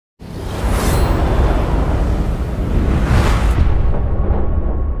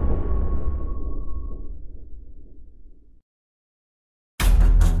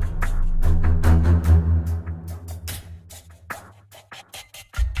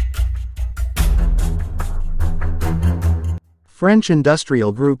French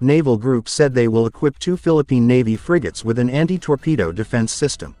industrial group Naval Group said they will equip 2 Philippine Navy frigates with an anti-torpedo defense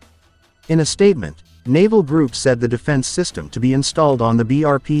system. In a statement, Naval Group said the defense system to be installed on the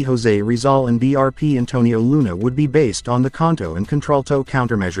BRP Jose Rizal and BRP Antonio Luna would be based on the Canto and Contralto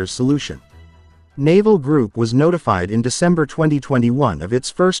countermeasures solution. Naval Group was notified in December 2021 of its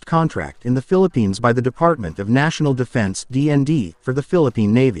first contract in the Philippines by the Department of National Defense (DND) for the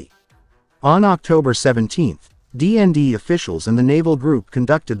Philippine Navy. On October 17, DND officials and the Naval Group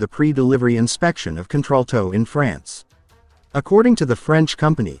conducted the pre-delivery inspection of Contralto in France. According to the French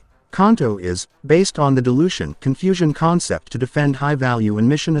company, Canto is based on the dilution-confusion concept to defend high-value and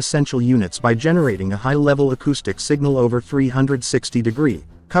mission-essential units by generating a high-level acoustic signal over 360 degrees,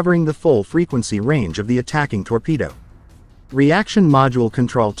 covering the full frequency range of the attacking torpedo. Reaction Module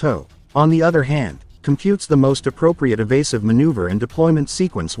Contralto, on the other hand, computes the most appropriate evasive maneuver and deployment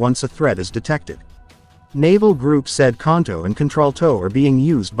sequence once a threat is detected. Naval Group said Canto and Contralto are being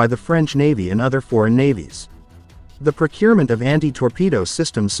used by the French Navy and other foreign navies. The procurement of anti-torpedo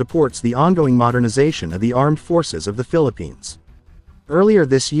systems supports the ongoing modernization of the armed forces of the Philippines. Earlier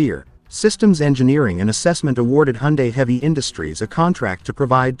this year, Systems Engineering and Assessment awarded Hyundai Heavy Industries a contract to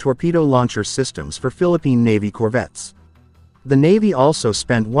provide torpedo launcher systems for Philippine Navy corvettes. The Navy also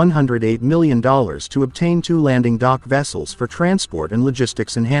spent $108 million to obtain 2 landing dock vessels for transport and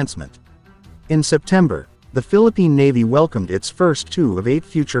logistics enhancement. In September, the Philippine Navy welcomed its first 2 of 8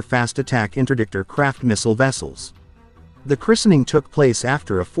 future fast attack interdictor craft missile vessels. The christening took place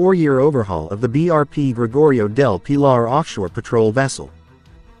after a 4-year overhaul of the BRP Gregorio del Pilar offshore patrol vessel.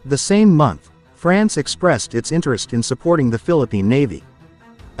 The same month, France expressed its interest in supporting the Philippine Navy.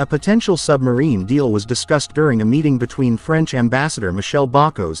 A potential submarine deal was discussed during a meeting between French Ambassador Michel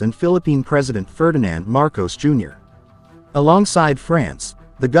Bacos and Philippine President Ferdinand Marcos Jr. Alongside France,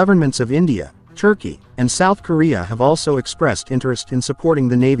 the governments of India, Turkey, and South Korea have also expressed interest in supporting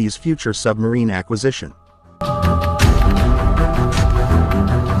the Navy's future submarine acquisition.